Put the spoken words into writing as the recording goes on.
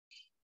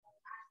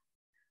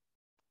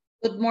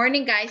Good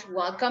morning, guys.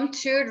 Welcome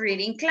to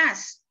reading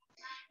class.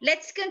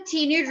 Let's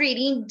continue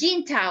reading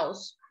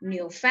Jintao's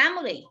new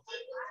family.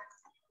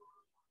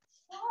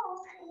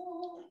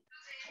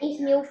 His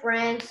new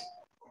friends.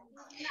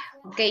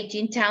 Okay,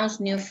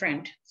 Jintao's new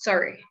friend.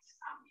 Sorry.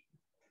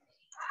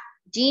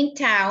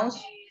 Jintao's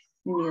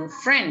new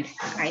friend.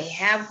 I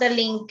have the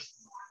link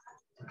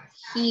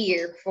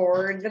here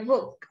for the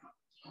book.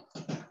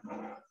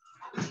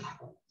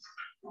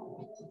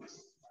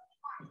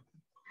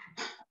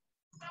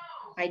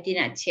 I did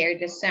not share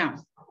the sound.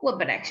 Well,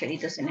 but actually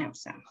it doesn't have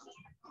sound.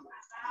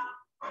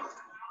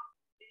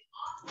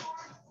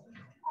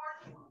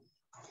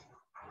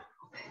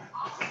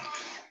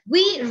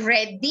 We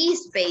read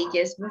these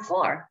pages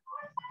before.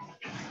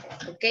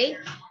 Okay,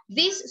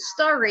 this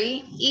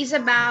story is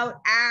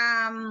about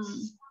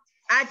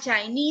a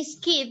Chinese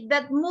kid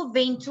that moved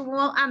into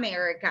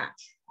America,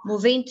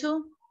 moved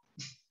into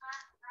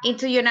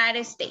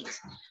United States.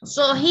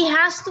 So he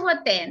has to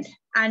attend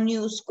a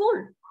new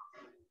school.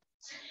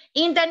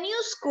 In the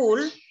new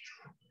school,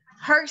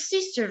 her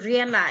sister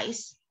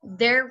realized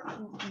there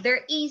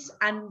is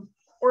an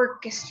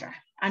orchestra,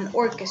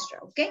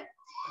 okay?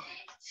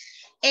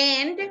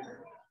 And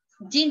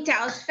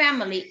Jintao's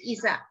family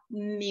is a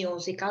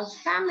musical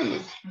family.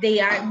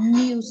 They are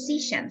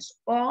musicians,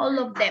 all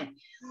of them.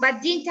 But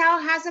Jintao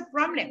has a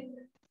problem.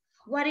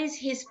 What is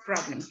his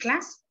problem,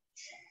 class?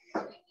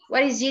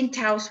 What is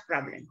Jintao's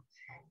problem?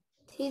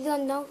 He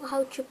don't know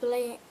how to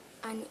play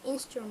an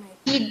instrument.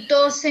 He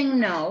doesn't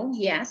know,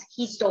 yes,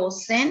 he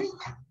doesn't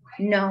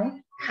know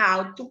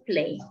how to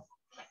play.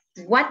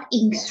 What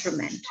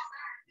instrument?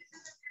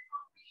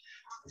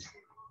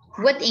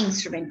 What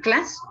instrument,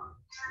 class?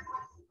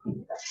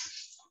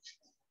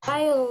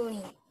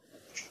 Violin.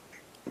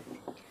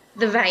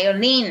 The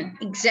violin,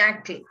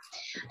 exactly.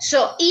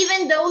 So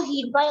even though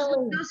he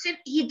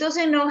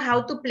doesn't know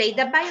how to play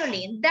the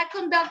violin, the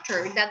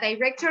conductor, the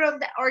director of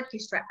the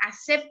orchestra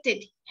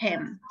accepted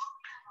him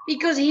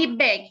because he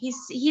begged.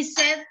 He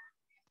said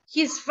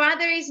his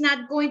father is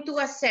not going to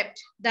accept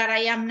that I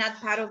am not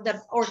part of the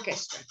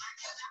orchestra.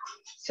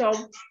 So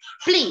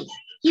please,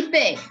 he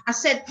begged,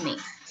 accept me.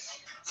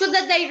 So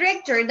the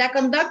director, the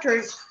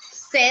conductor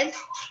said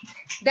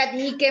that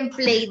he can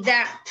play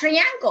the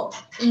triangle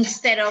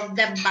instead of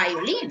the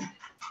violin.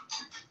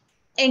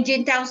 And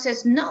Jintao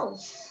says, no,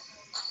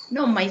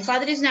 my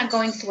father is not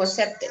going to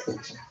accept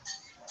it.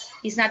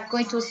 He's not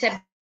going to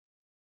accept.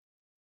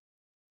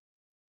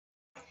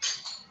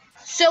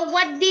 So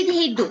what did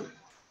he do?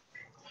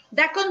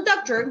 The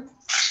conductor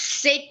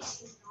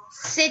sits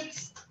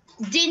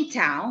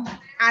Jintao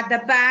at the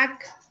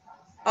back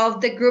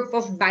of the group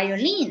of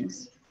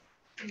violins.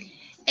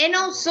 And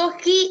also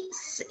he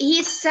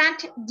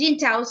sat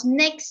Jintao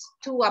next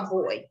to a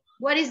boy.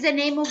 What is the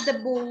name of the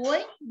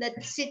boy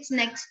that sits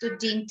next to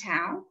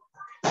Jintao?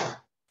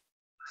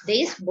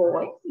 This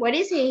boy, what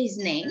is his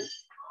name?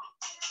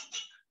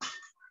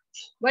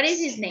 What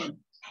is his name?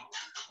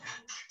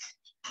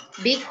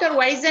 Victor,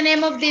 what is the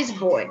name of this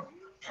boy?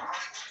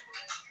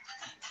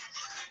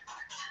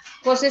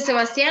 Jose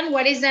Sebastian,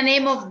 what is the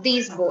name of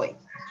this boy?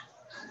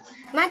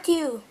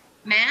 Matthew.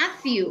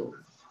 Matthew.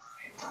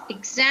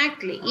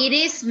 Exactly, it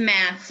is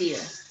Matthew.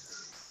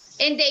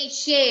 And they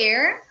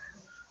share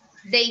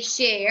the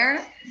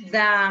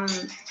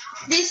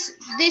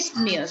this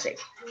music,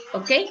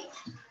 okay?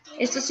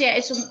 Esto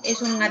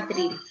es un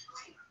atril.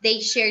 They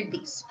share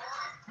this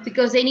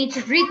because they need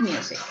to read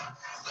music.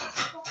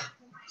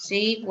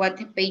 See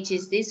what page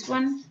is this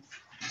one?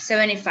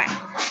 75.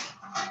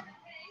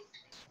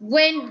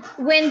 When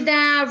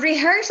the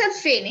rehearsal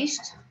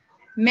finished,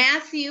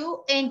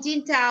 Matthew and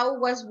Jintao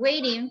was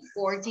waiting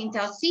for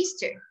Jintao's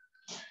sister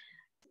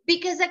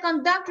because the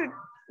conductor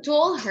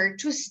told her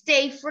to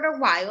stay for a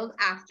while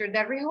after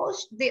the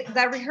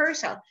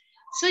rehearsal.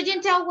 So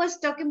Jintao was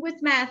talking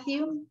with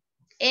Matthew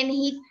and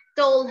he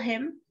told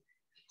him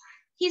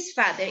his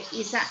father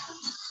is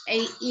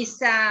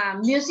a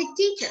music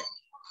teacher.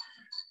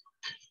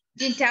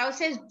 Jintao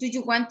says, do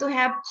you want to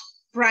have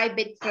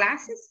private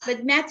classes?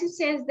 But Matthew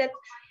says that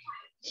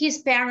his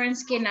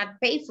parents cannot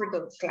pay for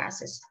those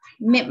classes.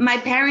 My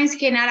parents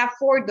cannot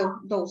afford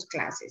those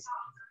classes.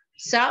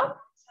 So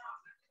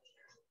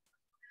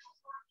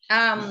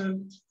that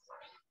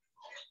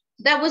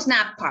was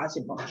not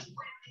possible.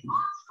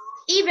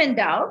 Even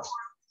though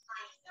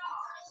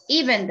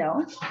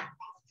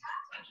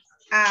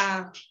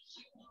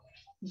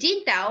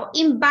Jintao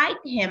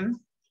invited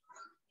him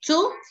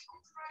to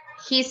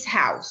his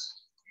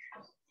house.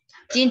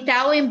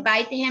 Jintao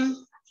invited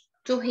him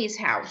to his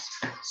house.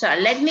 So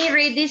let me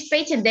read this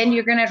page and then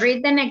you're gonna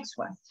read the next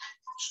one.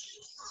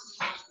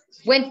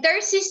 When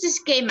third sisters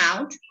came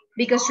out,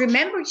 because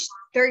remember,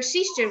 third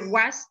sister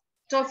was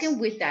talking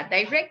with the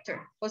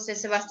director. Jose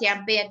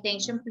Sebastian, pay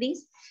attention,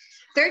 please.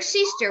 Third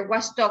sister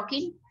was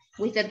talking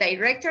with the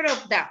director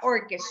of the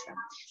orchestra.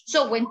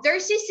 So when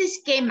third sisters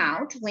came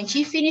out, when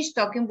she finished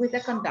talking with the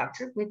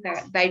conductor, with the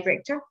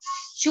director,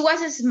 she was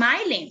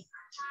smiling.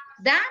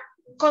 That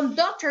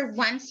conductor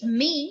wants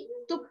me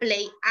to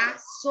play a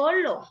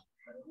solo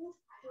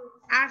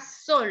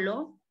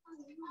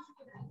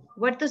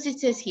What does it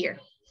say here?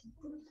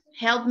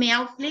 Help me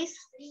out, please.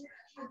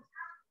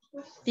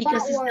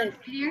 Because it's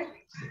not clear.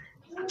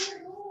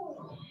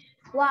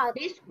 What?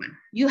 This one.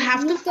 You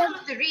have to follow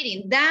the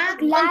reading. That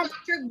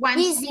conductor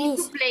wants me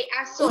to play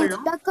a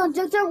solo. The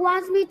conductor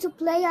wants me to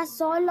play a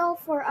solo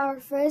for our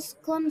first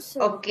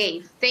concert.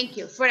 Okay, thank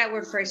you. For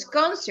our first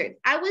concert.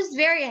 I was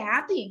very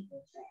happy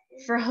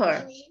for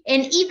her.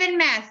 And even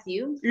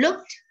Matthew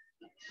looked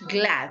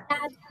glad.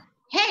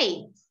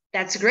 Hey,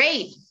 that's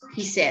great,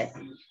 he said.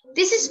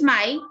 This is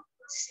my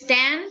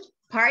stand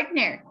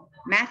partner,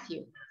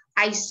 Matthew,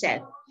 I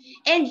said.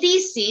 And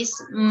this is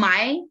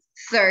my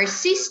third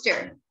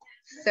sister.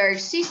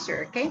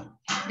 Okay?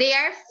 They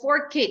are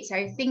 4 kids.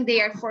 I think they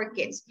are 4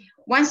 kids.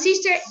 1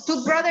 sister,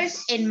 2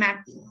 brothers, and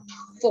Matthew.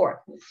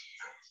 4.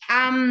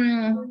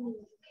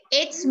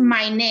 It's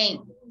my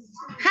name.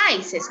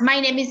 Hi, says,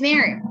 my name is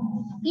Mary.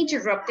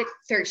 Interrupted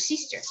third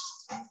sister.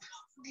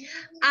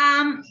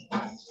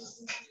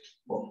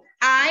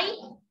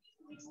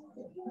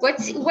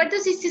 What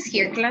does it say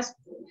here, class?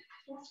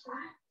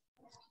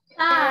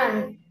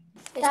 I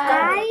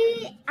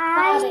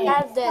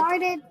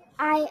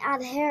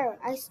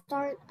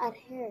start at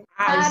her.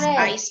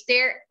 I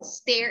stare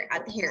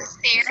at her.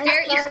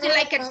 Stare is to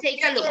like a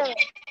take a look.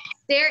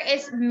 Stare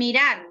es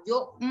mirar.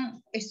 Yo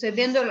estoy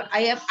viendo,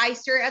 I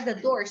stare at the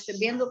door. Estoy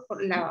viendo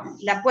por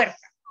la puerta.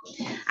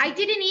 I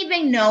didn't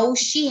even know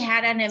she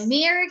had an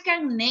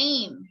American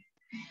name.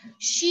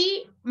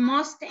 She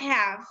must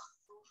have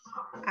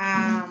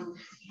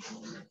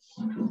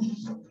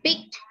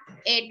picked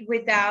it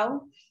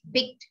without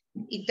picked.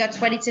 That's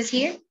what it says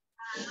here.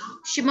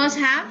 She must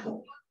have.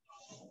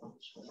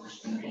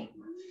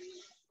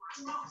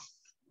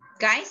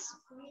 Guys,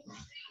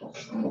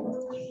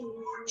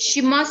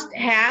 she must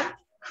have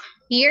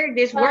here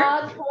this word.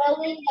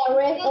 Telling the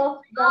rest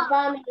of the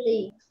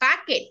family.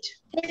 Packed it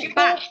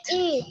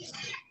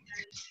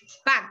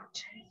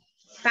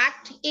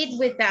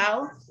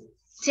without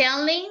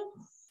telling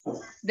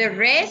the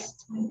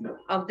rest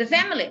of the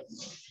family.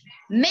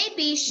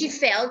 Maybe she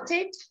felt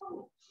it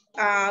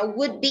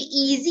would be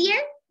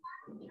easier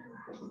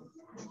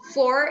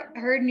for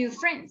her new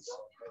friends.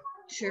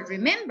 So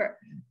remember,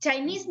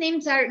 Chinese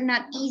names are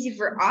not easy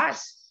for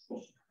us.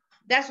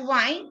 That's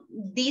why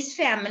this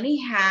family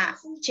has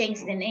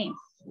changed the name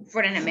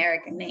for an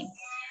American name.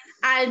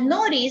 I'll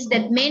notice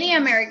that many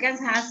Americans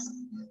have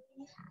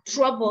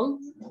trouble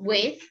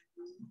with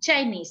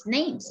Chinese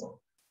names.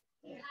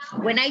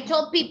 When I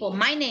told people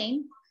my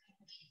name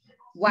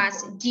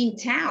was Jin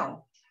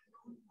Tao,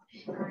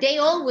 they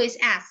always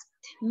asked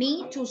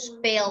me to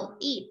spell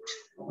it,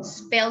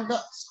 spell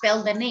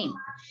the name.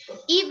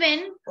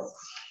 Even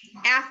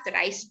after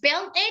I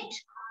spelled it,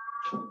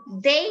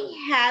 they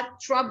had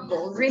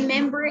trouble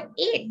remembering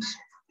it.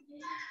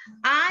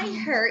 I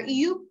heard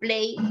you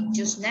play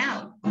just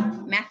now,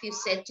 Matthew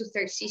said to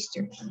third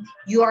sister.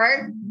 You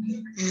are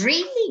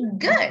really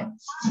good.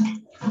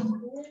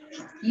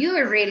 You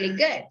are really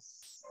good.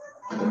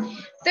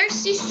 Third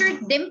sister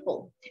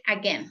dimpled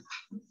again.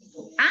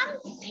 I'm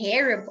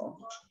terrible.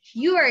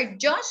 You are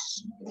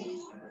just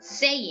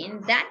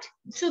saying that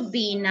to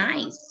be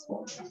nice.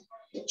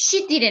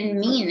 She didn't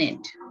mean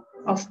it,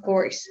 of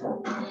course.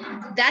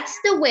 That's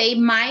the way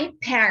my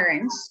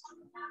parents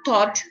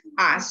taught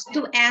us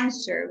to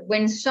answer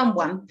when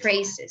someone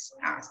praises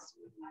us.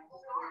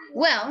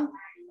 Well,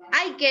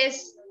 I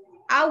guess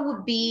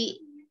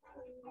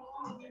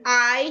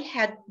I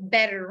had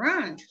better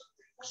run,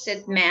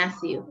 said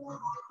Matthew.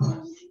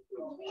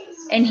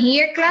 And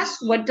here,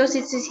 class, what does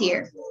it say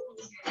here?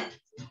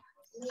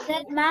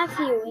 Said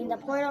Matthew in the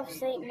port of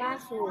St.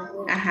 Matthew.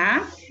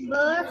 Uh-huh.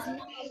 But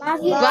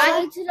Matthew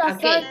tried to the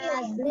okay.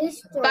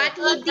 sister. But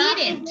he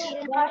didn't.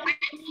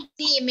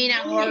 See him in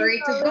a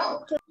hurry to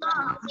go.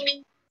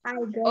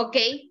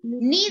 Okay.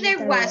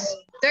 Neither was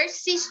their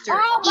sister.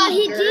 Oh, but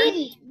he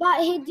didn't.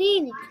 But he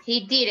didn't.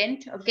 He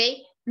didn't,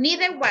 okay.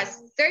 Neither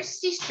was their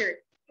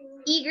sister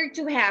eager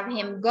to have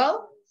him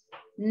go.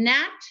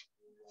 Not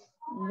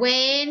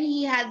when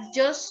he had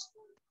just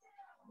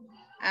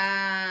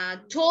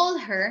told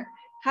her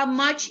how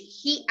much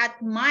he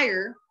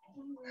admired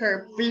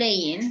her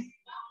playing,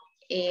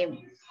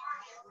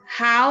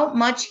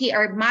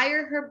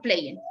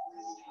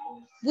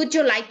 Would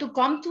you like to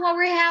come to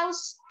our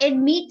house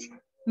and meet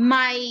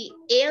my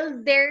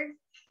elder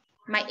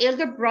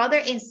brother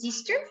and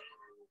sister?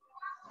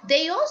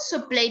 They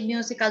also play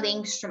musical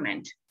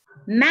instrument.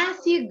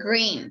 Matthew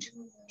grinned.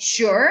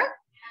 Sure,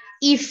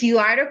 if you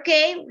are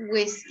okay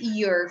with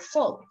your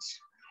fault.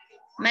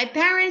 My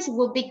parents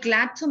will be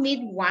glad to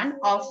meet one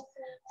of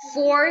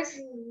fourth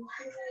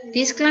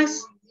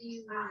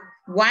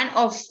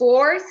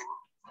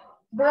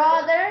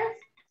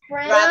Brother's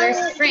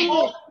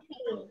friend.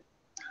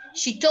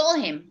 She told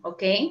him,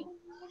 okay,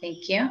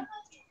 thank you.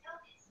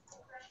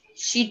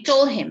 She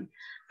told him,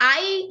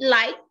 I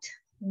liked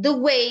the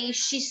way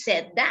she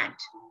said that.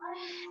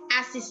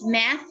 As if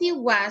Matthew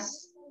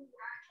was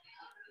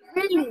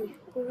Really,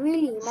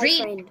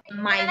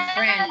 my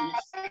friend.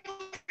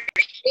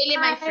 Really,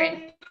 my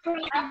friend.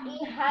 I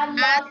had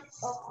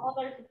lots of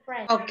other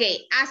friends.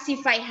 Okay, as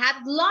if I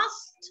had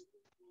lost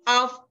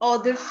of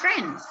other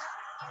friends.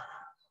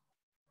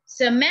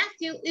 So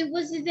Matthew, it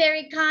was a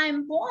very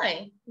kind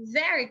boy,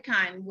 very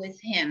kind with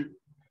him.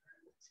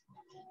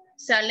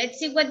 So let's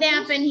see what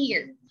happened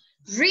here.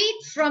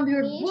 Read from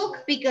your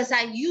book because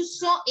as you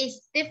saw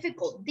it's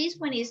difficult. This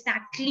one is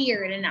not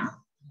clear enough.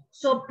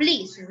 So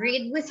please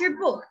read with your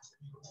book.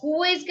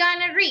 Who is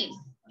gonna read?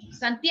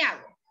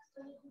 Santiago.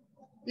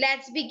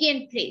 Let's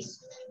begin, please.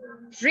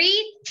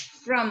 Read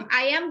from,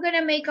 I am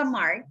gonna make a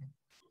mark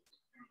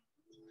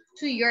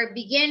to your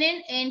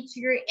beginning and to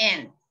your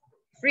end.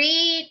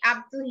 Read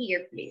up to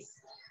here, please.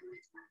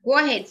 Go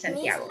ahead,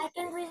 Santiago. Miss, I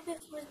can read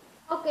before.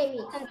 Okay,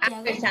 Miss.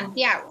 After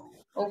Santiago.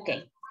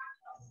 Okay.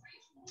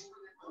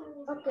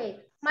 Okay.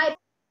 My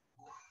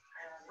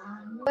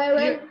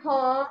weren't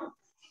home.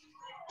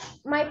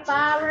 My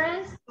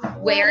parents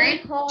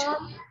weren't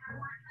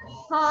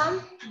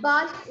home,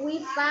 but we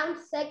found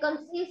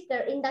second sister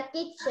in the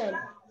kitchen,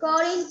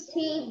 cutting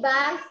tea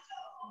bags.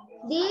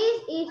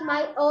 This is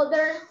my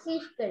older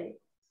sister.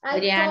 I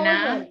Adriana.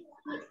 told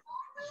her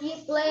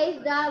she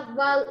plays the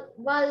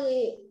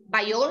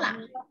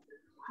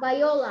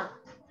viola.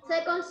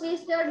 Second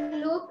sister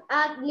looked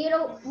at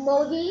little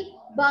moody,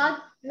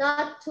 but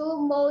not too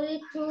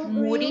moody to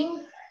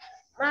bring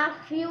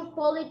Matthew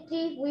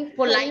politely with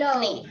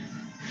hello.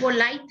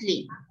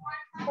 Politely.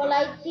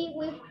 Politely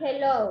with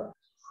hello.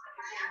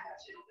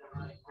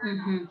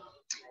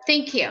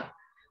 Thank you.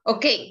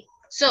 Okay,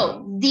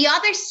 so the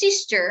other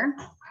sister,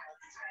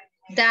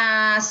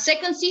 the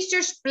second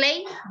sisters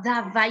play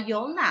the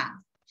viola.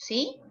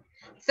 See?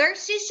 Third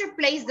sister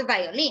plays the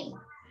violin.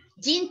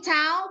 Jin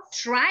Tao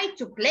tried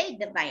to play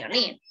the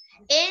violin.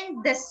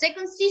 And the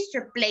second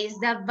sister plays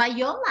the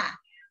viola.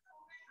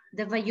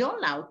 The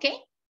viola,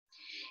 okay?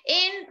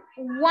 And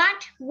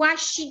what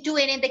was she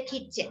doing in the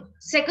kitchen?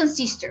 Second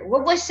sister.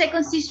 What was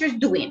second sister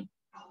doing?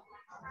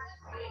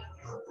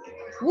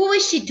 What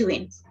was she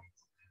doing?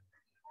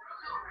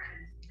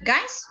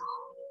 Guys?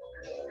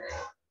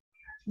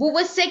 What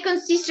was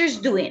second sisters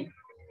doing?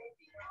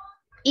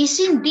 It's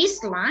in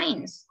these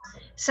lines.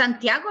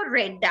 Santiago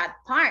read that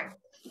part.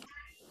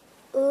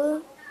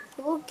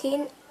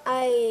 Looking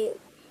a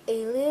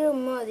little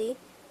muddy,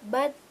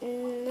 but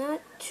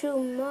not too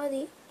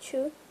muddy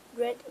to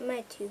read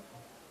Matthew.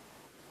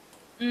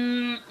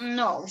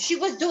 No, she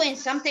was doing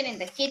something in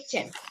the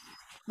kitchen.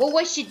 What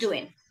was she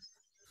doing?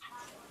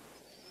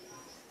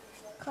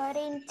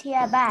 Cutting tea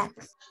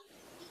bags.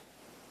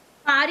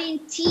 Cutting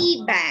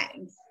tea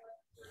bags.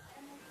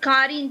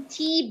 Cutting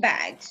tea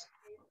bags.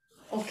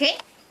 Okay?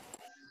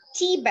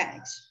 Tea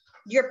bags.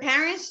 Your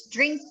parents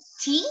drink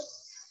tea,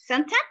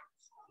 Santa?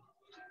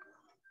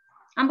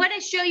 I'm going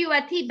to show you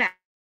a tea bag.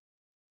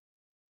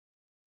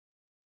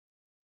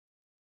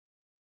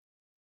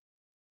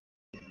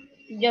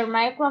 Your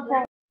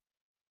microphone.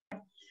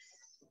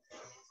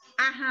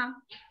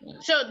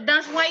 So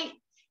that's why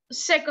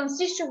second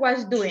sister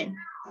was doing.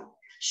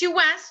 She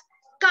was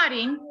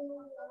cutting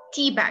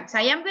tea bags.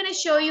 I am going to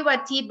show you a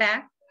tea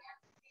bag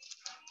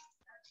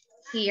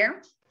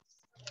here.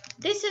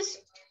 This is,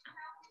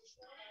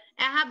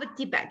 I have a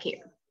tea bag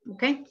here,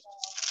 okay?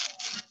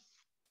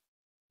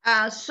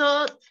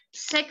 So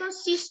second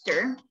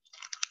sister,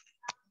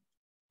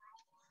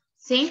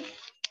 see?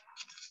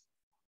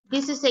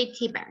 This is a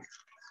tea bag.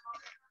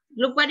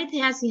 Look what it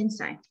has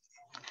inside,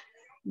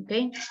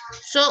 okay?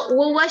 So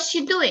what was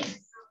she doing?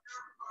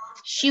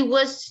 She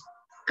was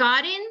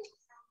cutting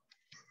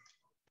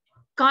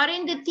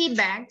the tea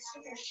bags,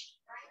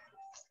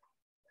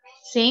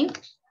 see?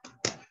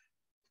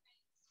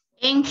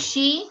 And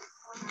she,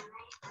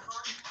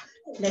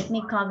 let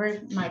me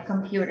cover my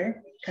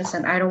computer because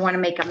I don't want to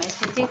make a mess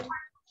with it.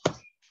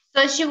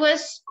 So she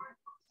was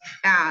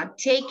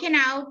taking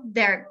out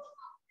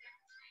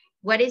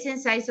what is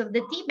inside of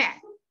the tea bag.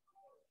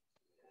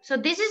 So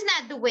this is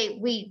not the way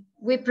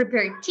we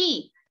prepare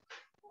tea,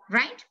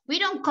 right? We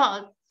don't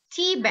call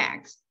tea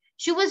bags.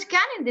 She was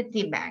cutting the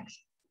tea bags.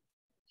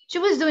 She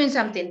was doing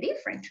something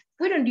different.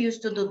 We don't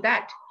used to do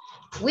that.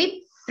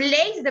 We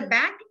place the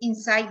bag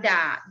inside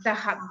the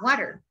hot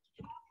water,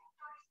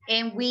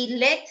 and we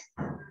let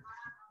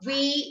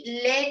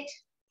the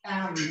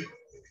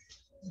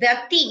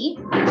tea.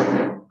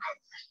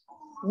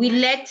 We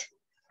let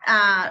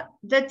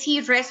the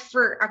tea rest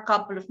for a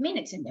couple of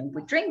minutes, and then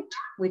we drink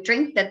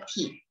the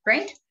tea,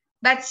 right?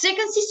 But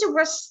second sister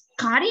was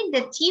cutting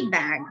the tea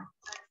bag.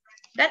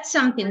 That's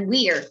something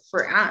weird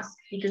for us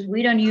because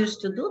we don't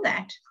used to do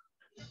that.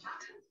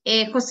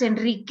 Jose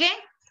Enrique,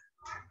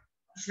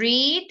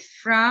 read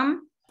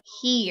from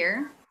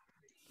here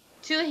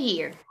to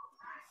here.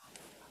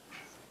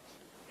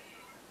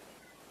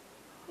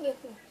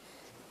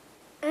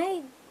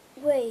 I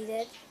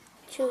waited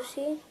to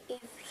see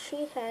if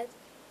she had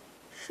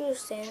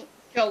chosen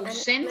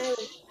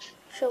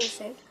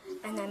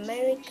an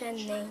American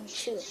name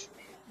too,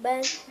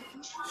 but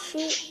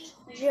she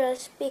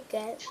just picked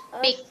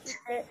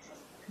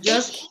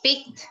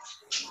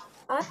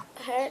up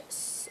her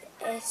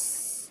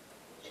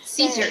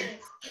Scissor.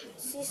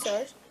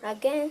 scissors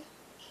again.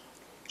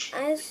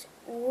 As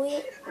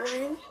we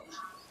went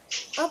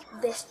up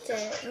the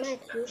stairs,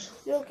 Matthew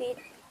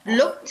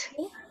Looked.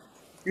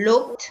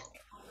 Looked.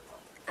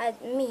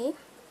 at me.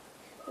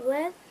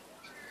 What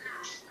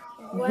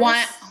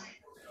What?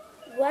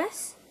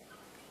 was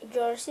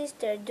your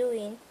sister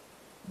doing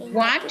in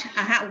What? the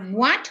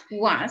What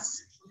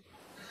was?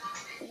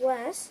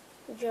 was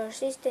your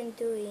sister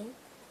doing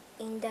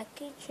in the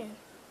kitchen?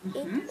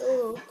 It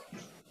looked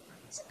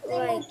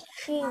like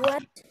she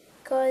was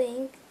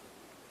cutting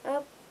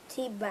up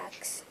tea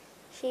bags.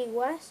 She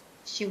was.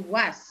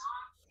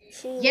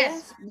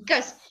 Yes,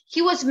 because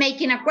he was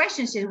making a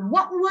question. Says,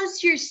 what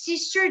was your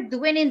sister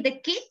doing in the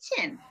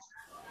kitchen?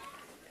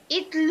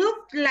 It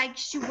looked like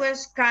she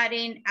was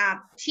cutting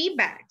up tea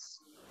bags.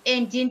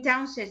 And Jin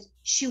Town says,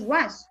 she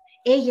was.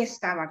 Ella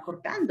estaba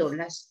cortando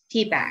las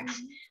tea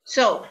bags.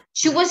 So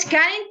she was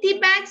cutting tea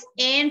bags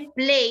and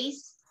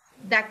placed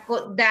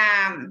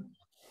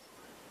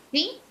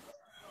see?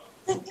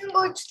 You can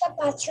go to the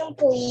bathroom,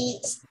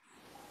 please.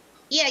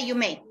 Yeah, you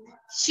may.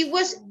 She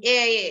was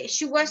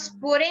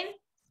putting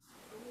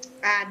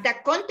the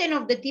content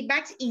of the tea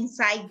bags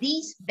inside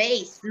this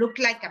vase. Look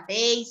like a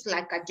vase,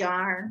 like a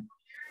jar.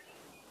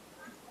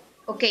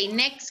 Okay,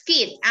 next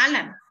kid,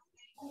 Alan.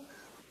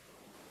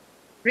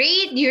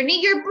 Read, you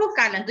need your book,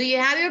 Alan. Do you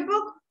have your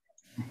book?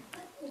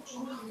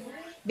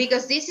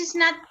 Because this is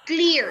not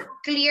clear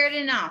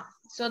enough.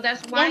 So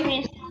that's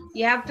why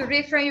you have to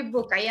read from your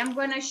book. I am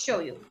going to show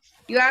you.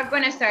 You are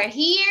going to start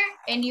here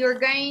and you're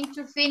going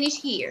to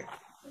finish here.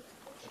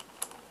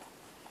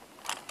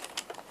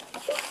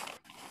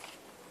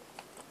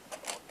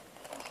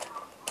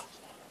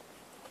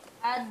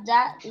 At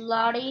that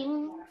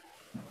loading,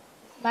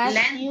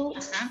 Matthew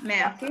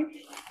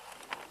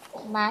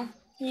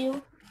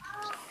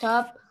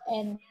stopped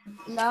and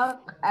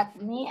looked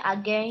at me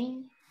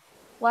again.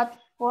 What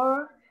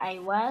for? I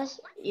was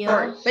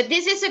yours. But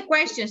this is a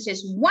question.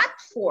 Says what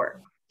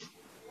for?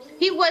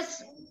 He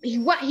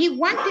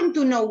wanted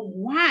to know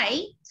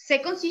why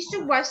second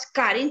sister was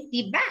cutting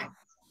tea bag.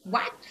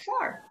 What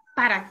for?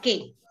 ¿Para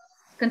qué?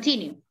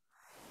 Continue.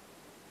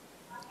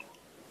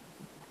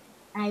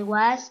 I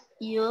was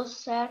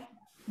used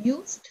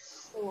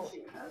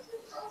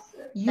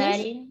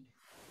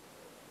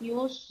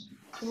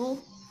to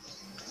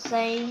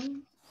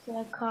saying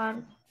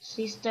second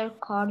sister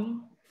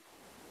cutting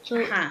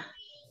to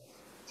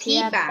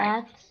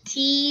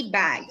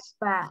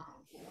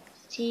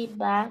tea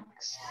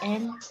bags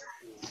and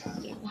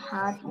it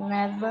had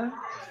never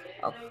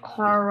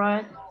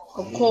occurred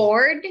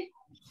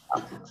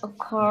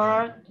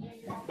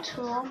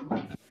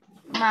to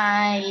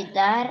my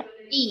dad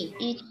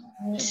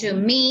to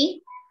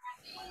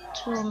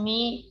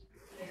me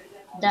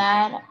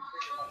that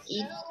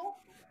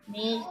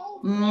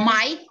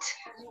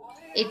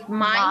it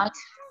might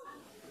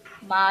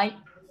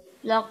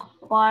look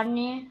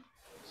funny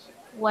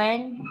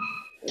when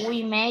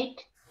we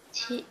make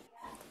tea.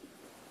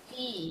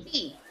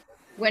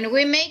 When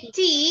we make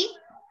tea,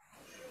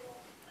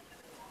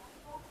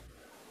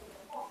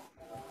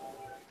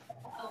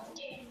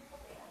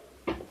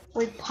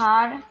 we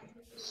put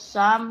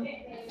some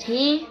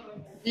tea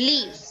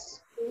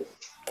leaves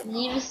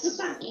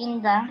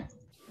in the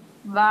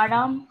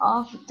bottom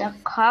of the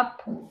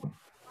cup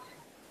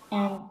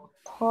and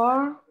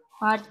pour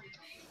hot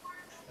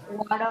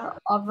water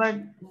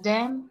over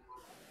them.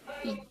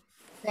 It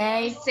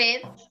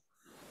said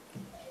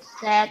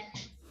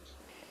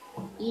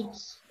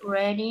it's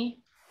ready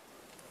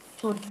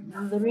to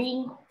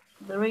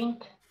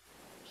drink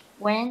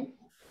when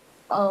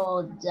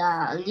all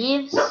the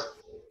leaves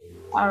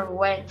are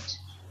wet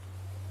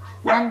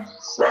and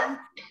sink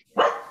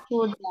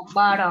to the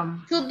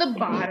bottom.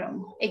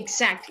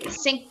 Exactly.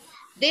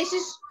 This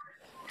is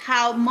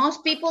how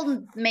most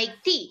people make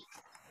tea.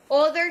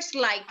 Others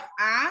like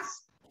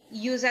us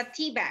use a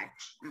tea bag.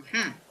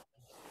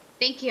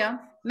 Thank you.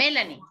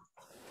 Melanie.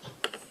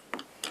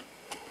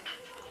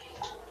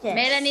 Yes.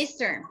 Melanie's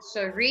turn.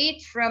 So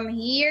read from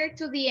here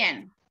to the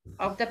end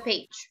of the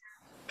page.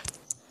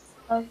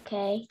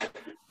 Okay.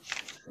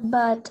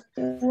 But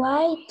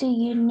why do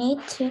you need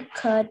to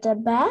cut the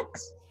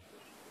bags?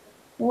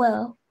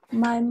 Well,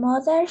 my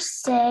mother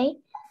say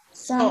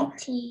some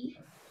tea.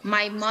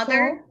 My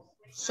mother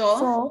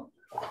saw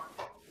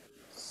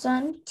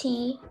some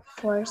tea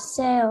for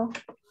sale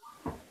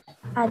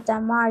at the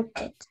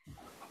market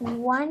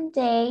one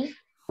day,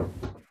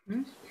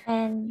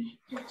 and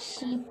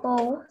she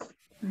bought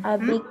a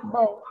big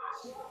box,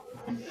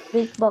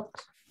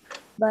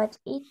 but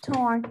it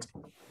turned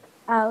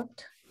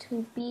out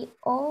to be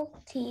all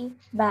tea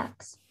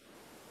bags,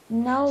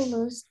 no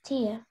loose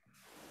tea.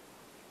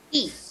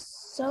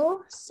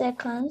 So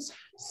second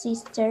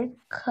sister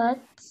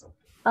cuts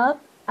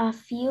up a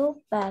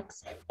few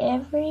bags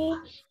every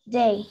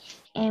day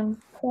and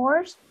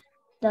pours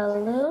the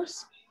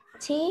loose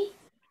tea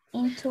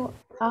into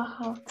a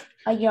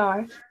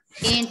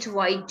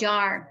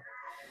jar.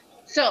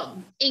 So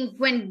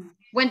when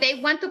they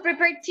want to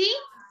prepare tea,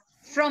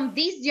 from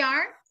this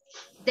jar,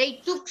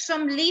 They took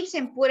some leaves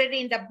and put it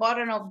in the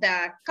bottom of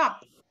the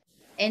cup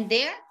and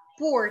there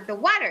poured the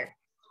water.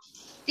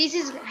 This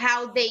is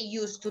how they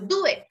used to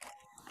do it.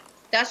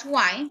 That's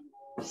why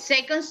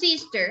second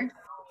sister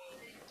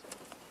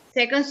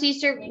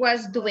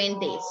was doing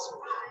this.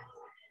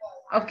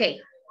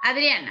 Okay,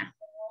 Adriana,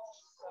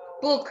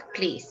 book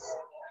please.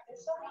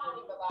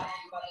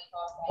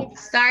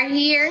 Start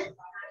here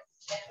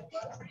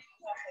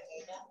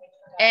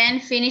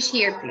and finish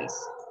here, please.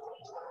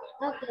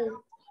 Okay.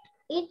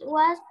 It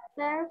was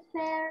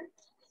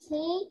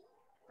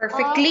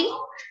Perfectly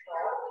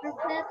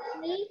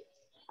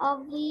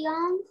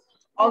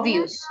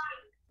obvious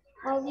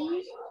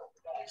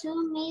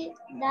to me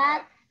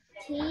that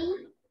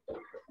tea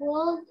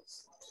would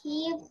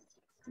keep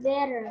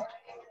better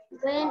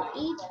when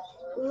it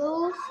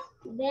loose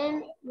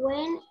than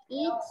when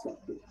it's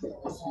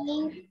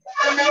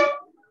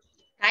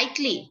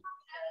tightly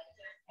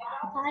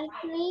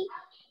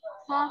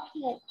packed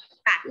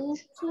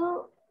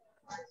into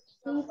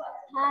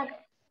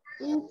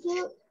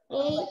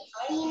a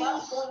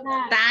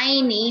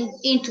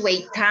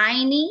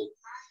tiny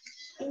bag.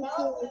 And I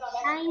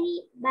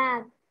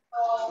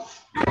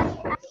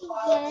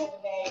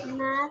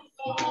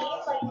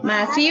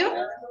guess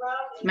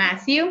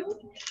Matthew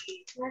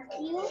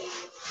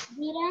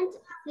didn't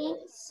think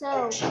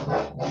so.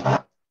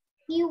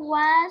 He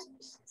was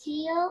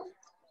still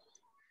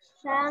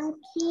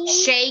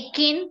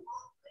shaking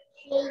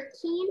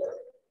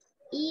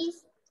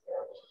his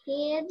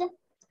head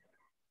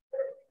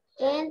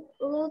and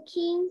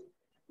looking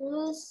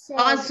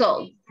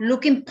puzzled.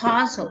 Looking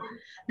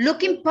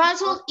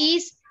puzzled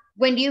is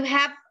when you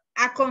have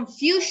a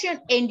confusion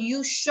and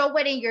you show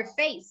it in your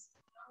face.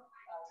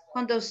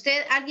 Cuando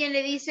alguien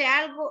le dice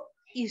algo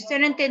y usted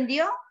no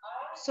entendió,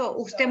 so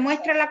usted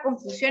muestra la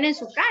confusión en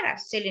su cara,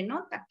 se le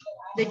nota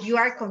that you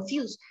are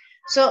confused.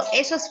 So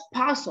eso es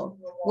puzzle.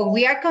 When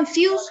we are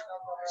confused,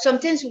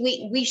 sometimes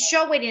we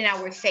show it in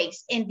our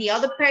face and the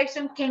other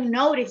person can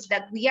notice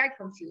that we are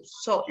confused.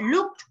 So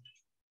look,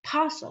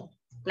 puzzle,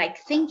 like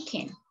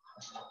thinking.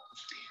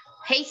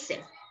 Hazel.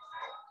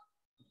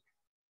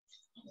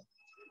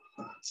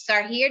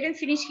 Start here and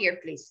finish here,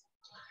 please.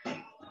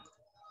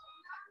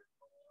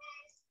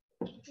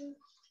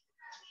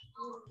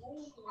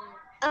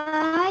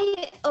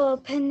 I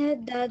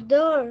opened the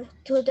door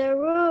to the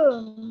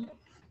room.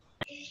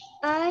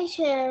 I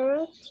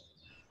shared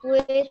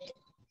with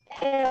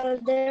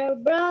elder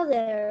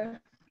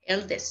brother.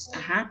 Eldest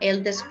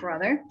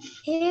brother.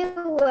 He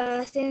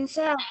was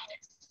inside.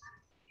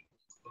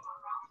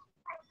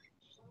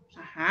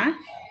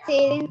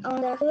 Sitting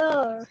on the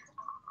floor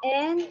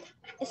and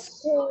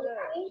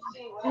scribbling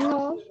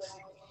notes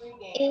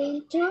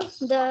into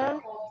the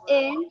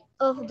end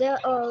of the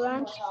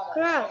orange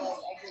grass.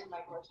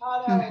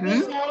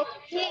 Beside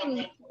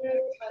him,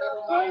 there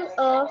were a couple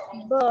of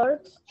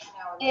birds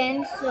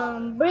and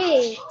some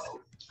bricks.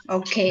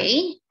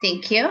 Okay,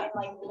 thank you.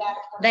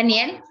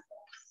 Daniel?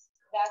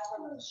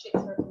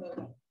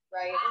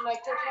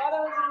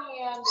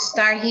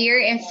 Start here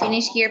and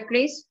finish here,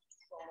 please.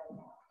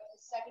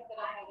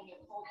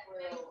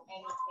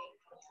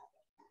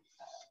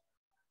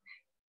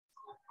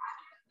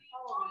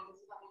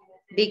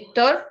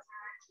 Víctor.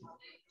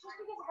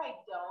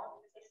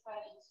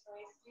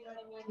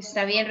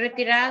 Está bien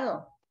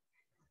retirado.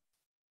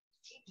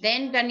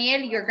 Then,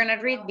 Daniel, you're going to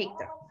read,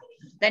 Victor.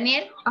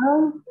 Daniel?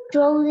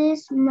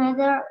 Introduce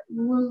mother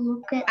will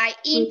look at I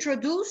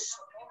introduce,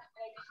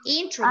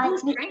 right?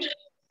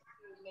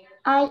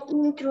 I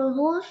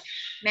introduce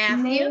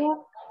Matthew.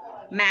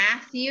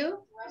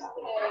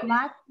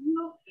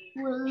 Matthew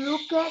will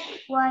look at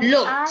what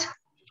looked.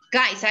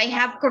 Guys, I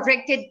have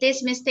corrected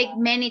this mistake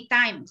many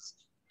times.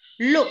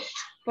 Looked,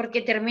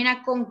 porque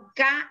termina con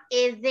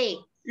K-E-D.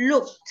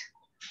 Looked.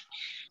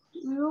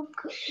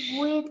 Look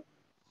with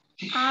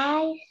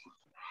eyes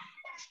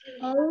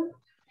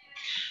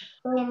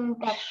in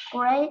the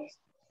crates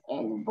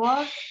and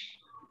board.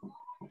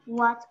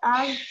 What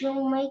are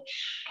you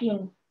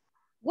making?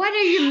 What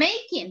are you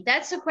making?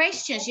 That's the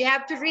question. You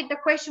have to read the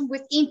question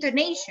with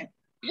intonation.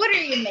 What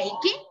are you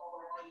making?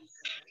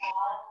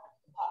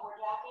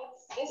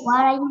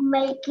 What are you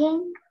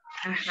making?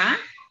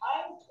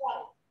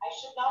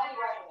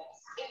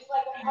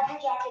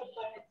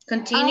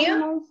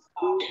 Continue.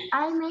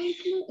 I'm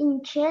making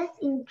in chairs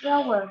in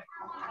drawers.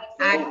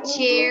 A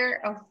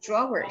chair of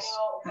drawers.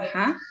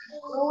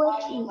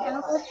 Drawers in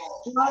other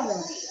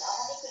drawers.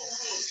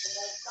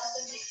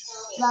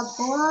 The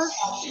board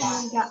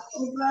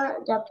over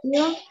the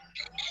pile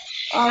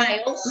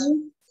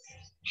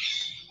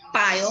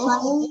piles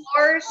of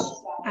boards.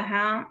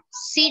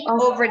 Sit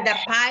over the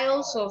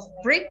piles of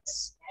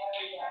bricks.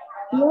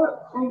 Look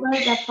over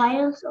the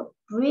piles of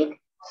bricks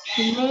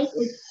to make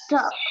it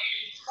top.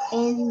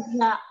 And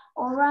the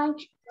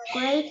orange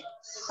crates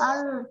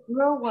are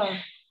drawers.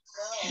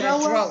 The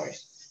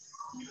drawers.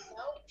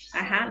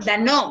 The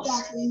nose.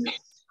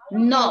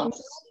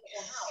 Nose.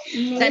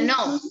 The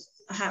nose.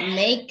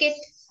 Make it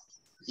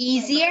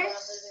easier.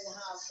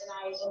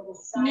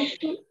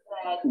 Make it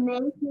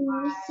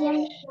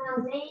easier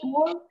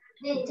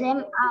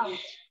them out.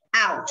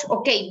 Out.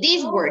 Okay,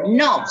 this word,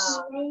 knobs.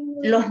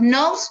 Los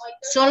knobs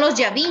son los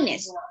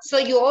llavines. So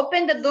you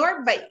open the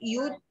door, but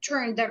you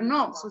turn the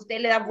knobs. Usted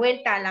le da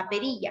vuelta a la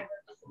perilla.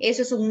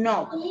 Eso es un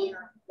knob.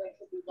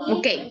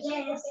 Okay.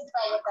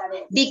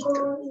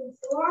 Victor.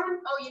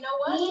 Oh, you know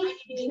what? I need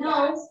to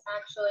gas,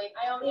 actually.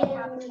 I only have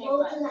half a tank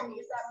left. Is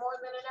that more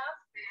than enough?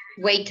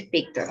 Wait,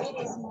 Victor. It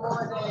is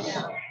more than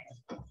enough.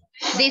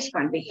 This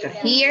one, Victor.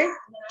 Here.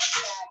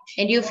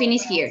 And you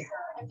finish here.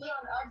 I put on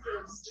Ugg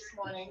boots this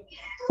morning.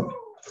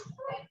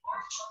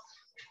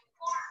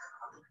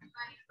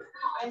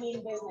 I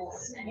mean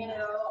business, you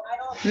know, I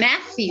don't...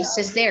 Matthews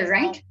is there,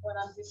 right? When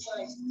I'm just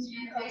like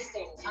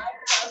posting, I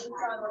put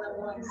on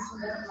when I'm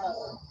like,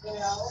 you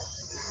know?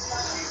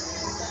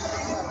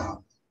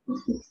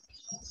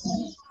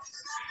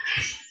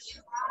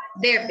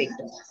 There,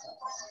 Victor.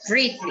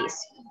 Read, please.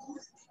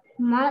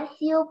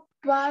 Matthew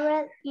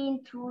parried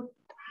into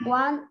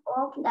one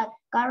of the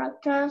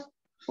characters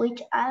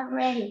which are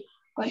ready.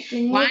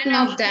 Continue. One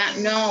of the,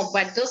 no,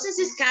 but doesn't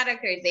this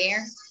character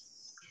there?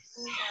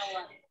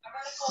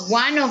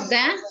 One of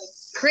the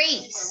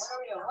crates.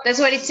 That's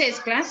what it says,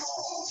 class.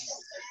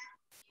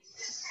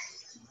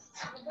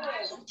 Do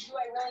I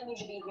really need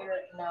to be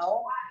here?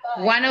 No.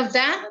 One of the.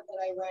 I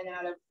ran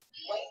out of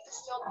white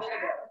distilled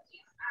vinegar.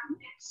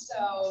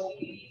 So,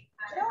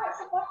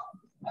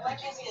 I like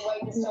using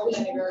white distilled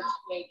vinegar to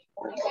make.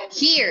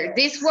 Here,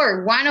 this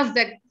word, one of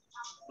the,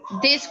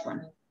 this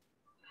one.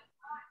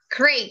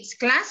 Crates,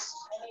 class.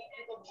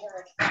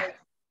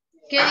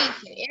 ¿Qué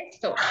dice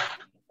esto?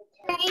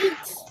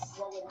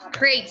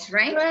 Crates,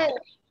 right?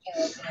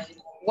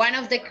 One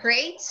of the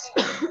crates.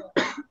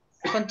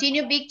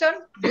 Continue,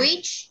 Victor.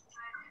 Which?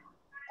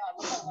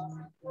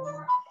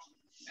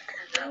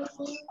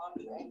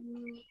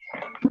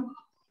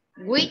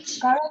 Which?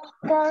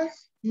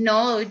 Characters.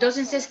 No, it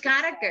doesn't say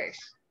characters.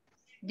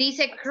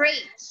 Dice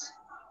crates.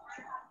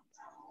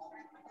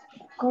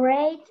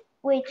 Great,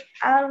 which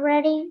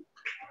already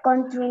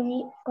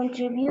contribute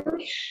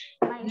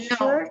my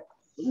shirt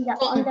in the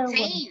underwear.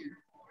 Contain.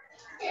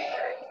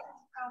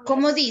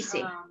 ¿Cómo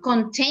dice?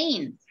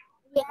 Contain.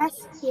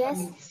 Yes,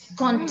 yes.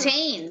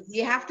 Contain.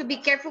 You have to be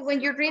careful when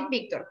you read,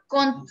 Victor.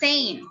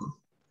 Contain.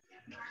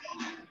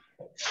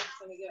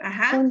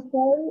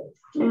 Contain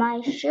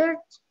my shirt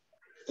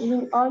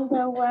in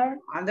underwear.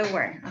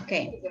 Underwear.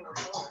 Okay.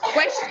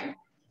 Question.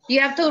 You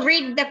have to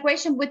read the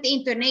question with the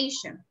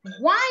intonation.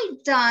 Why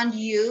don't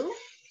you?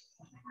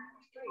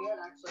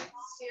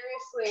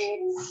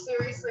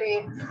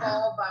 Seriously,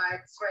 fall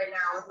vibes right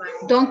now with my.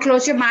 Don't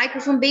close your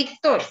microphone,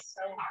 Victor.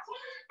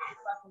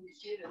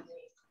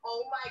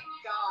 Oh my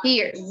God.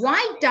 Here.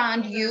 Why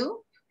don't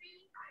you?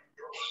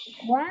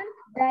 One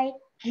that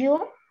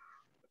you.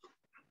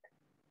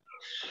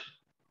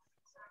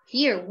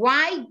 Here.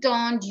 Why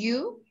don't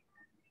you?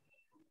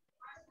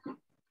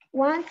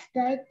 Want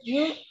that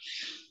you.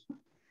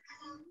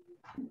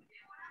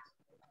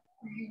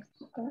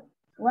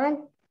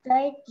 Want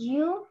that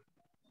you.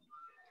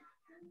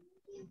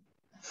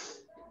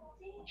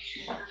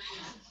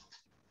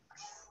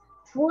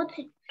 Put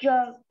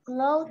your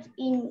clothes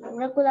in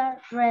regular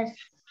dress.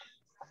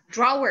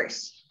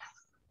 Drawers.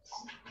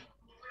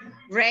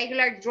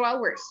 Regular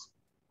drawers.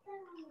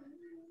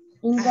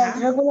 In the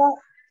regular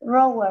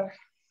drawers.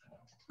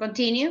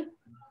 Continue.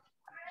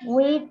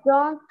 We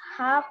don't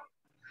have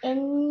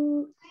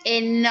enough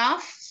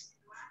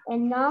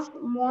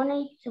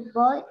money to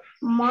buy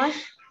much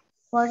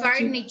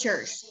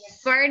furniture.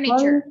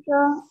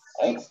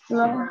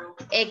 Explain.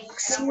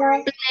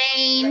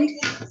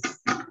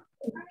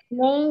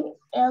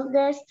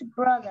 Eldest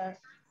brother.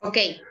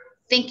 Okay,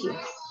 thank you.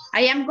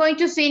 I am going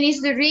to finish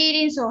the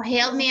reading, so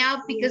help me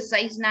out because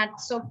it's not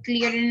so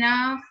clear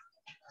enough.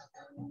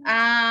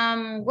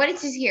 What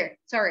is this here?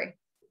 Sorry.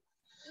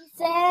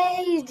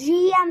 Say,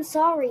 gee, I'm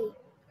sorry.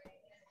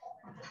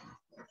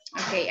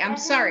 Okay, I'm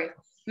sorry.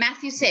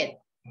 Matthew said.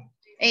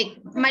 Hey,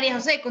 Maria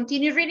Jose,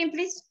 continue reading,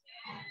 please.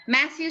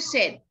 Matthew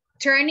said,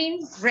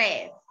 turning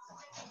red.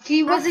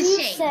 He was Matthew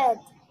ashamed. said,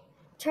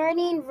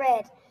 turning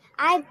red.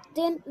 I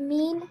didn't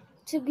mean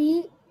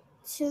to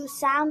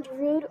sound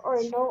rude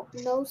or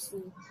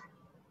nosy.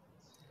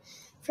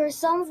 For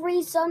some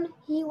reason,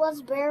 he was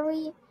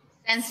very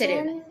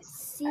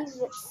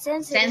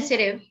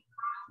sensitive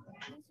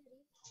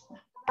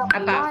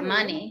about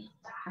money.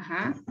 I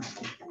had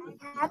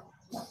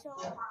so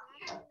much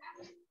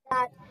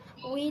that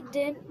we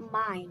didn't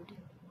mind.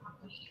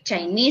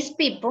 Chinese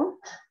people.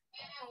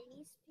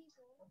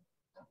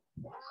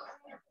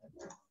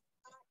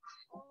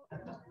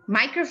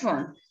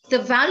 Microphone, the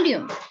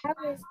volume.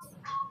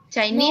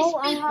 Chinese people.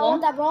 I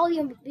hold the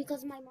volume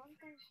because my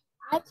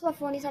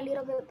microphone is a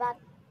little bit bad.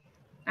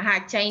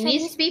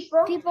 Chinese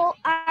people. People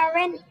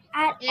aren't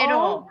at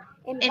all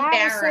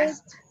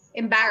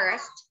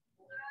embarrassed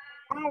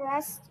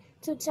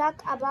to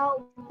talk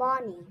about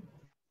money.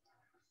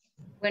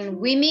 When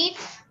we meet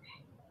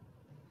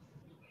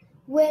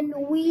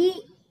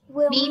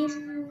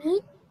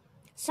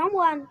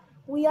someone,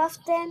 we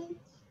often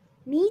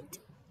meet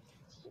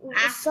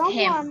ask someone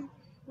him.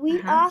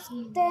 we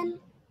often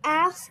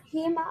asked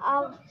him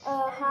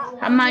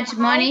How much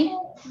money?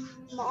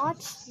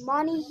 much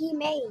money he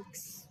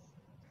makes.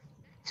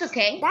 It's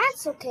okay.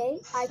 That's okay,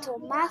 I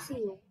told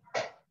Matthew.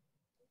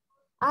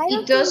 I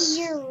don't It think does.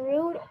 you're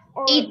rude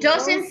or It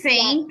doesn't nosy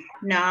think.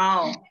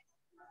 No.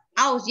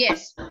 Oh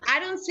yes. I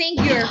don't think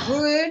you're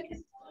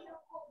rude.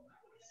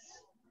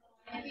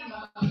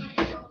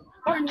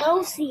 or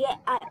nosy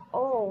at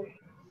all.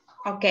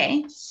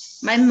 Okay.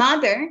 My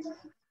mother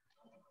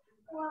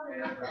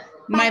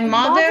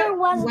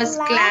was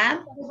glad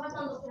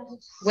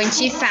when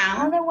she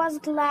found. Mother was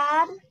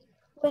glad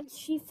when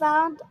she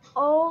found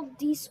all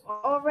these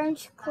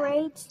orange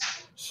crates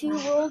she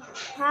would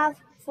have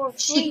for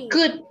free.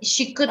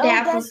 She could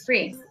have for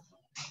free.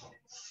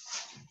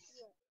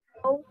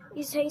 Oh,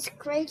 it says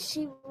crates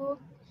she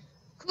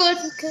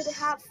could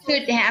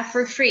have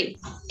for free.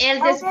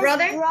 Eldest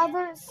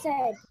brother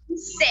said.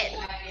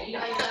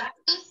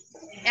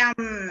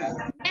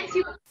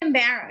 Matthew was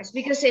embarrassed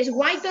because says,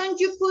 why don't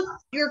you put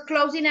your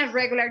clothes in a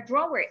regular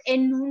drawer?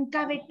 En un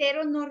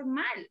gavetero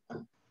normal.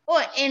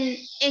 Oh, and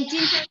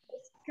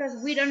because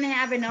we don't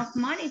have enough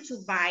money to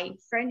buy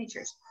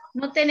furniture.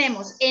 No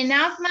tenemos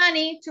enough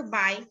money to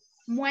buy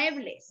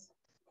muebles.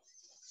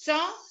 So,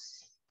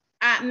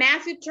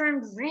 Matthew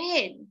turned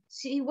red.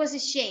 He was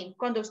ashamed.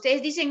 Cuando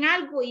ustedes dicen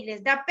algo y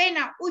les da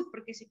pena, uy,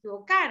 porque se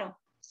equivocaron.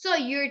 So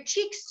your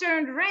cheeks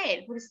turned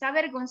red, porque está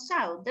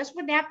avergonzado. That's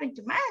what happened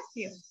to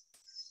Matthew.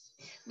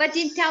 But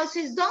Intel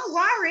says, don't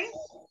worry.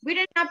 We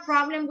don't have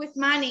problem with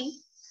money.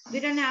 We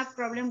don't have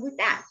problem with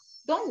that.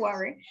 Don't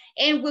worry.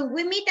 And when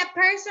we meet a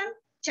person,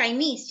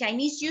 Chinese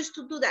used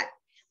to do that.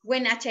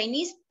 When a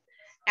Chinese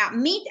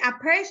meet a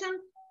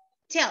person,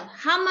 tell,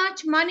 how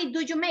much money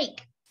do you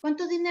make?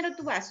 ¿Cuánto dinero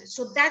tú haces?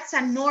 So that's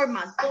a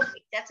normal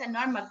topic. That's a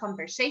normal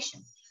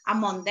conversation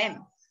among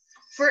them.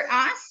 For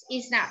us,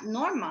 it's not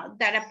normal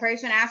that a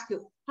person asks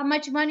you, how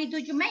much money do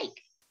you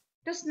make?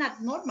 That's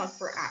not normal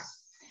for us.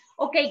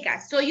 Okay,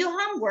 guys, so your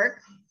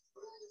homework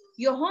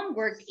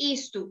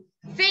is to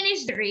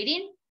finish the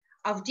reading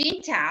of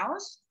Jean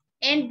Tao's,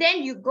 and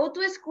then you go to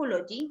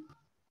Schoology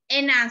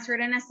and answer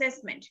an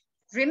assessment.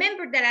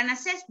 Remember that an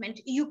assessment,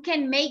 you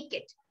can make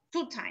it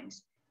 2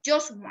 times,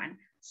 just one.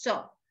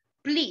 So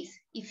please,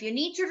 if you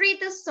need to read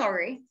the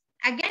story,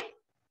 again,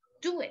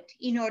 do it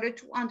in order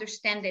to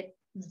understand it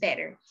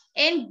better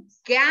and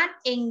get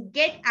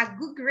a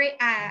good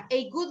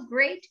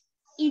grade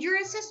in your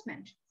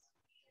assessment.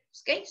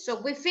 Okay, so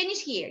we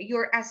finish here.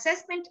 Your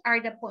assessment are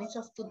the points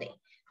of today,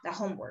 the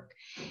homework.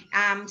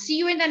 See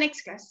you in the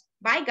next class.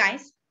 Bye,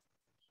 guys.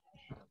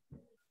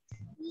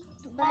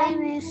 Bye,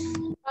 Miss.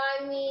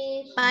 Bye,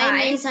 Miss. Bye,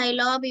 Miss. I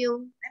love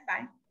you.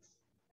 Bye-bye.